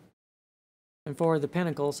here. And for the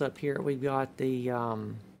pinnacles up here, we've got the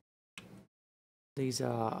these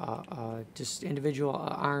just individual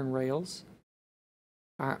iron rails,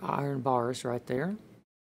 iron bars right there.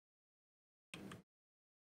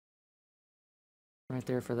 Right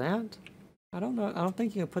there for that. I don't know. I don't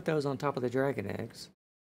think you can put those on top of the dragon eggs.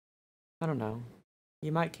 I don't know.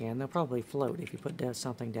 You might can. They'll probably float if you put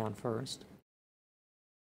something down first.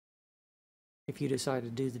 If you decide to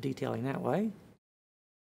do the detailing that way.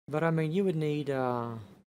 But I mean, you would need,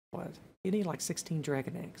 what? You need like 16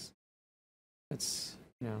 dragon eggs. That's,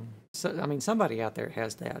 you know, so, I mean, somebody out there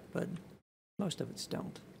has that, but most of us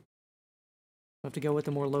don't. We'll have to go with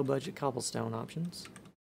the more low-budget cobblestone options.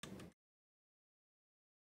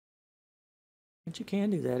 But you can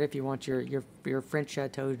do that if you want your French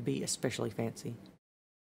chateau to be especially fancy.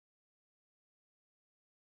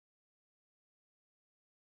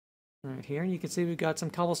 Right here, and you can see we've got some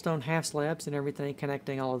cobblestone half slabs and everything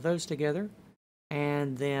connecting all of those together.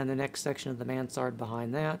 And then the next section of the mansard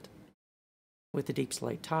behind that with the deep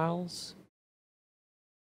slate tiles.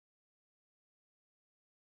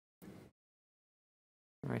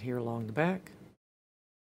 Right here along the back.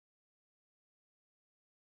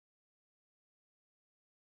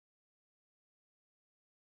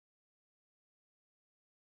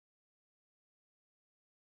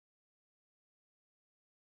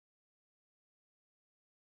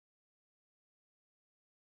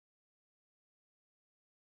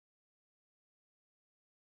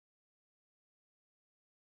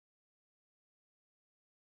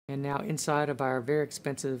 And now inside of our very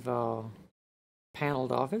expensive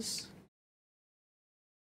paneled office,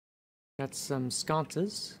 got some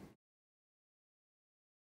sconces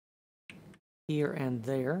here and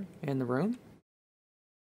there in the room.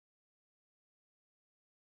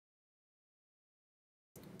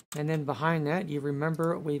 And then behind that, you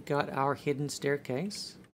remember we've got our hidden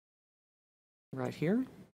staircase right here.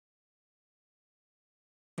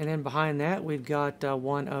 And then behind that, we've got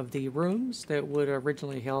one of the rooms that would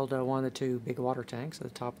originally held one of the 2 big water tanks at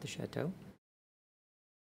the top of the chateau.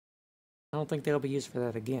 I don't think they'll be used for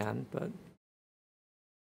that again, but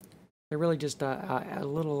they're really just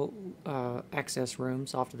little access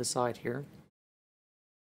rooms off to the side here.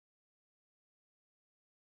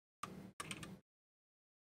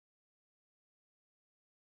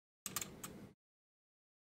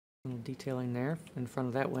 A little detailing there in front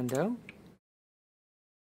of that window.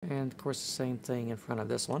 And of course the same thing in front of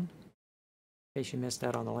this one, in case you missed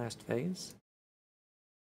that on the last phase.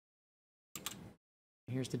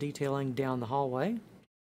 Here's the detailing down the hallway.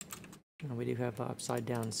 And we do have upside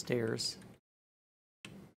down stairs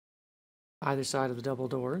either side of the double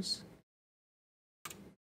doors.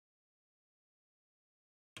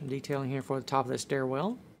 Some detailing here for the top of the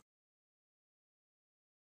stairwell.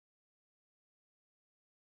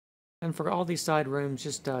 And for all these side rooms,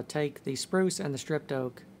 just take the spruce and the stripped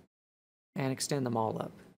oak and extend them all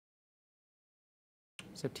up.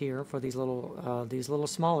 Except here for these little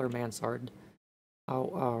smaller mansard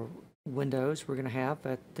windows we're going to have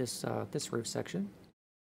at this this roof section.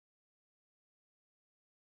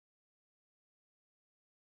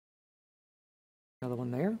 Another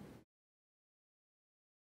one there.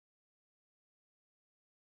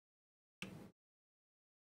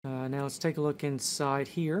 Now let's take a look inside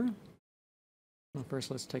here. Well,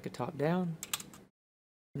 first let's take a top down,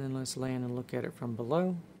 and then let's land and look at it from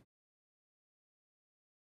below.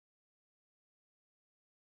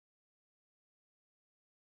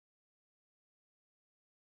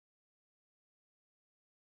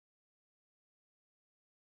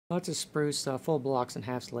 Lots of spruce full blocks and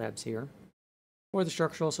half slabs here for the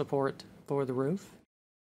structural support for the roof.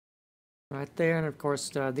 Right there, and of course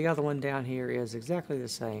the other one down here is exactly the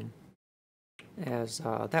same as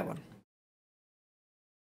that one.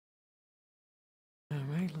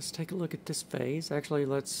 Alright, let's take a look at this phase. Actually,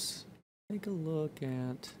 let's take a look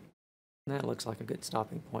at... That looks like a good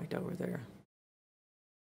stopping point over there.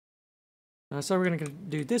 So we're going to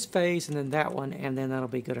do this phase and then that one, and then that'll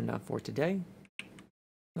be good enough for today.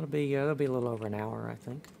 That'll be a little over an hour, I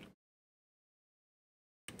think.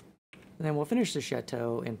 And then we'll finish the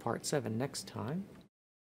chateau in part 7 next time.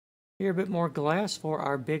 Here a bit more glass for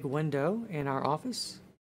our big window in our office.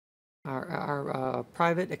 our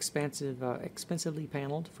private, expensively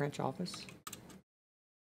paneled French office.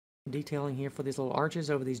 Detailing here for these little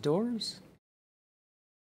arches over these doors.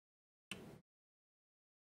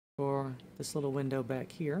 For this little window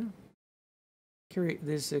back here.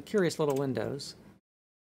 These curious little windows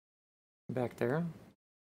back there.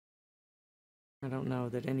 I don't know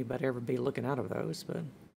that anybody ever be looking out of those, but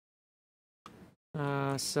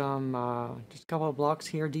just a couple of blocks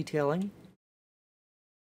here detailing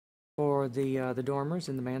for the dormers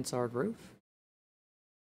in the mansard roof.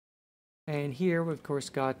 And here we've of course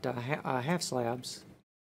got half slabs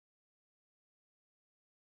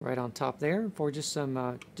right on top there for just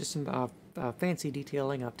some fancy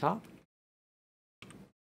detailing up top.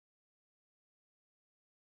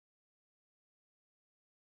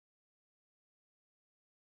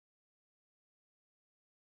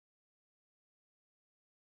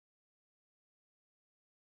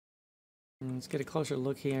 And let's get a closer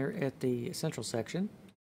look here at the central section.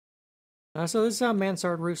 So this is how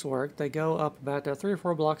mansard roofs work. They go up about 3 or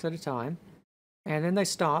 4 blocks at a time, and then they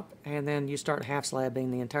stop, and then you start half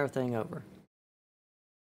slabbing the entire thing over.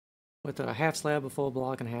 With a half slab, a full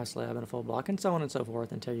block, and a half slab, and a full block, and so on and so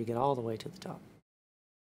forth until you get all the way to the top.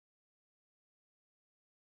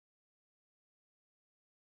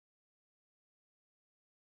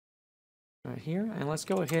 Right here, and let's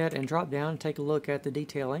go ahead and drop down and take a look at the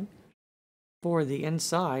detailing for the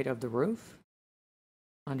inside of the roof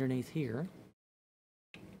underneath here.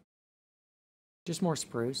 Just more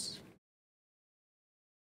spruce.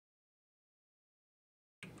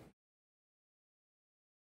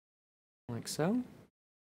 Like so.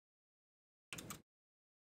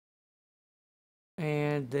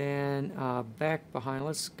 And then back behind,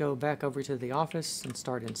 let's go back over to the office and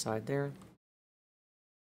start inside there.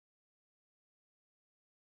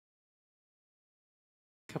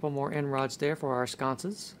 Couple more end rods there for our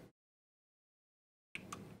sconces.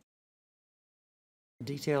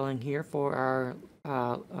 Detailing here for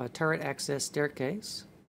our turret access staircase.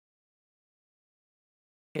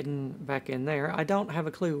 Hidden back in there. I don't have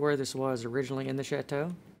a clue where this was originally in the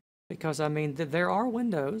chateau, because I mean there are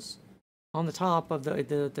windows on the top of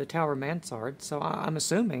the tower mansard, so I'm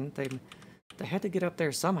assuming they had to get up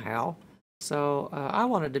there somehow. So I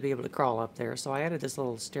wanted to be able to crawl up there, so I added this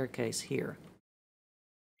little staircase here,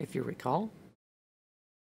 if you recall.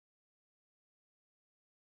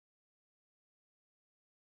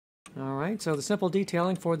 Alright, so the simple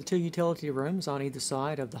detailing for the 2 utility rooms on either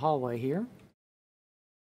side of the hallway here.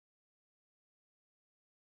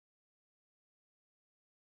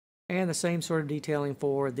 And the same sort of detailing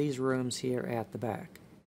for these rooms here at the back.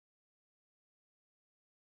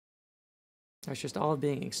 That's just all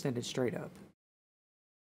being extended straight up.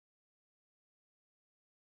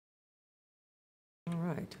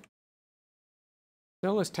 Alright.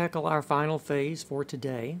 So let's tackle our final phase for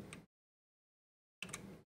today.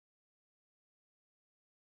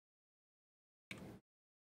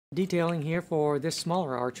 Detailing here for this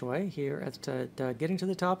smaller archway here at getting to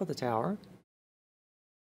the top of the tower.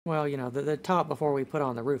 Well, you know, the top before we put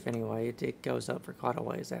on the roof anyway. It goes up for quite a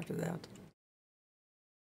ways after that.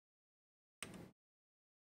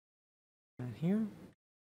 And here.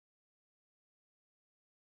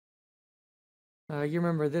 You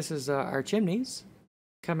remember this is our chimneys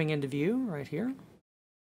coming into view right here.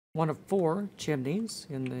 One of 4 chimneys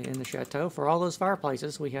in the chateau for all those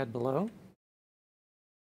fireplaces we had below.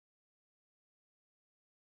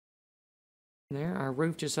 There, our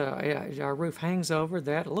roof our roof hangs over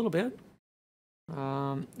that a little bit.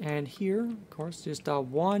 And here, of course, just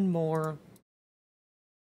one more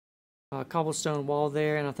cobblestone wall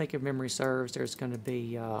there, and I think if memory serves, there's going to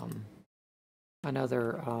be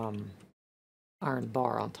another iron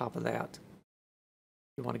bar on top of that.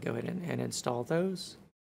 You want to go ahead and install those.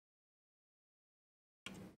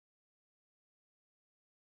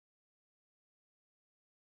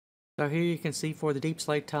 So here you can see for the deep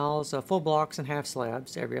slate tiles, full blocks and half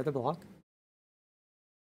slabs every other block.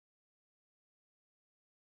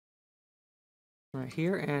 Right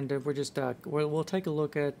here, and we're just we'll take a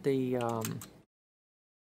look at the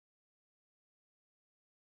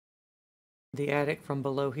attic from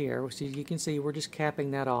below here. So you can see we're just capping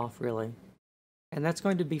that off really, and that's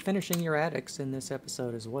going to be finishing your attics in this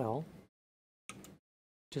episode as well.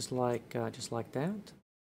 Just like that.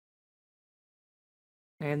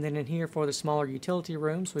 And then in here for the smaller utility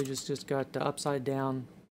rooms, we just got the upside down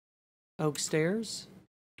oak stairs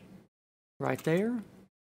right there,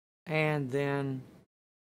 and then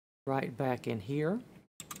right back in here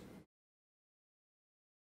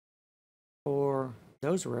for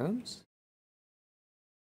those rooms.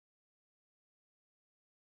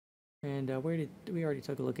 And we already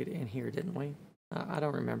took a look at it in here, didn't we? I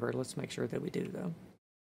don't remember. Let's make sure that we do, though.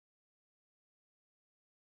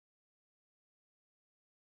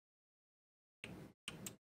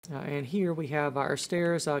 And here we have our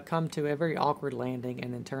stairs come to a very awkward landing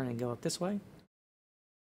and then turn and go up this way.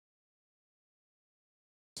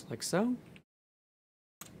 Just like so.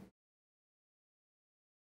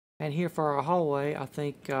 And here for our hallway, I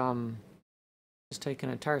think just take an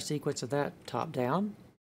entire sequence of that top down.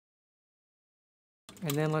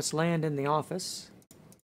 And then let's land in the office.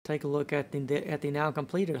 Take a look at the now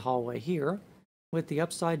completed hallway here with the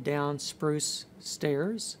upside down spruce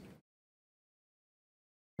stairs.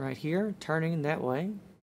 Right here, turning that way,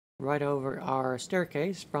 right over our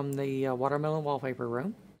staircase from the watermelon wallpaper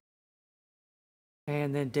room.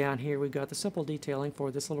 And then down here we've got the simple detailing for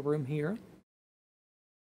this little room here.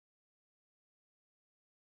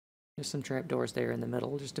 There's some trapdoors there in the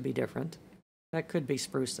middle just to be different. That could be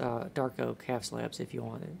spruce dark oak half slabs if you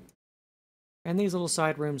wanted. And these little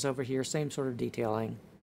side rooms over here, same sort of detailing.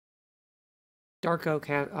 Dark oak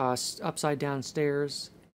upside down stairs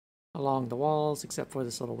along the walls, except for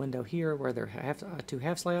this little window here where there are two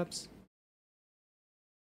half slabs.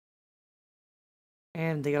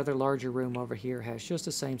 And the other larger room over here has just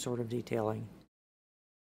the same sort of detailing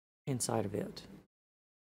inside of it.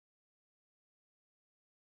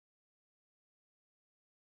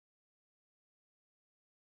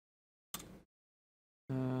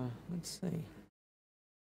 Let's see.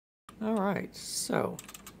 All right, so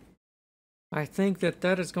I think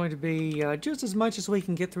that is going to be just as much as we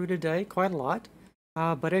can get through today, quite a lot.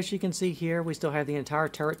 But as you can see here, we still have the entire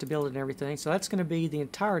turret to build and everything. So that's going to be the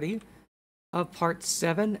entirety of part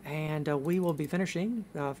 7, and we will be finishing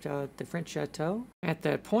the French Chateau at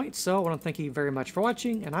that point. So I want to thank you very much for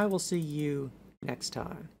watching, and I will see you next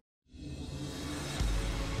time.